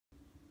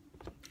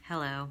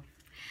Hello.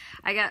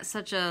 I got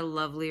such a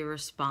lovely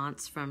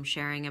response from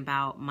sharing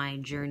about my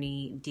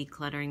journey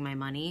decluttering my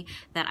money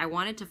that I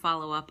wanted to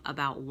follow up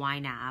about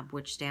YNAB,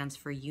 which stands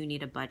for You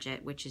Need a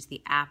Budget, which is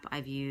the app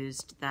I've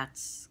used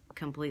that's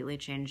completely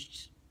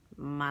changed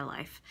my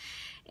life,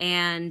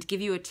 and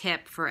give you a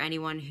tip for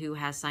anyone who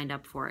has signed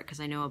up for it, because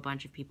I know a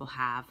bunch of people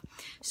have.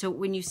 So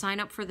when you sign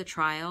up for the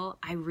trial,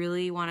 I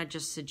really want to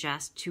just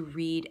suggest to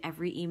read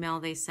every email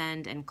they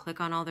send and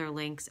click on all their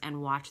links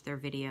and watch their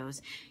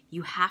videos.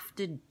 You have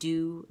to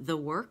do the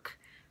work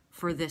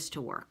for this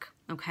to work,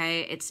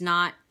 okay? It's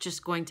not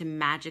just going to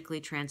magically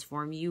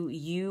transform you.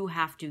 You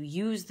have to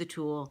use the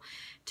tool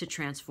to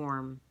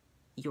transform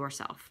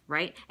yourself,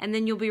 right? And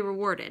then you'll be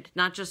rewarded,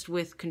 not just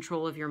with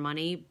control of your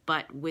money,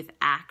 but with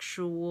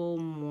actual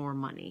more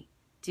money.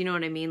 Do you know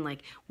what I mean?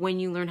 Like when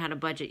you learn how to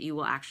budget, you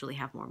will actually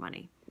have more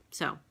money.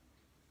 So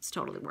it's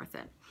totally worth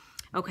it.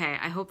 Okay,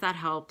 I hope that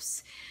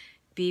helps.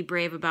 Be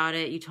brave about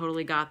it. You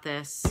totally got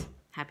this.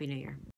 Happy New Year.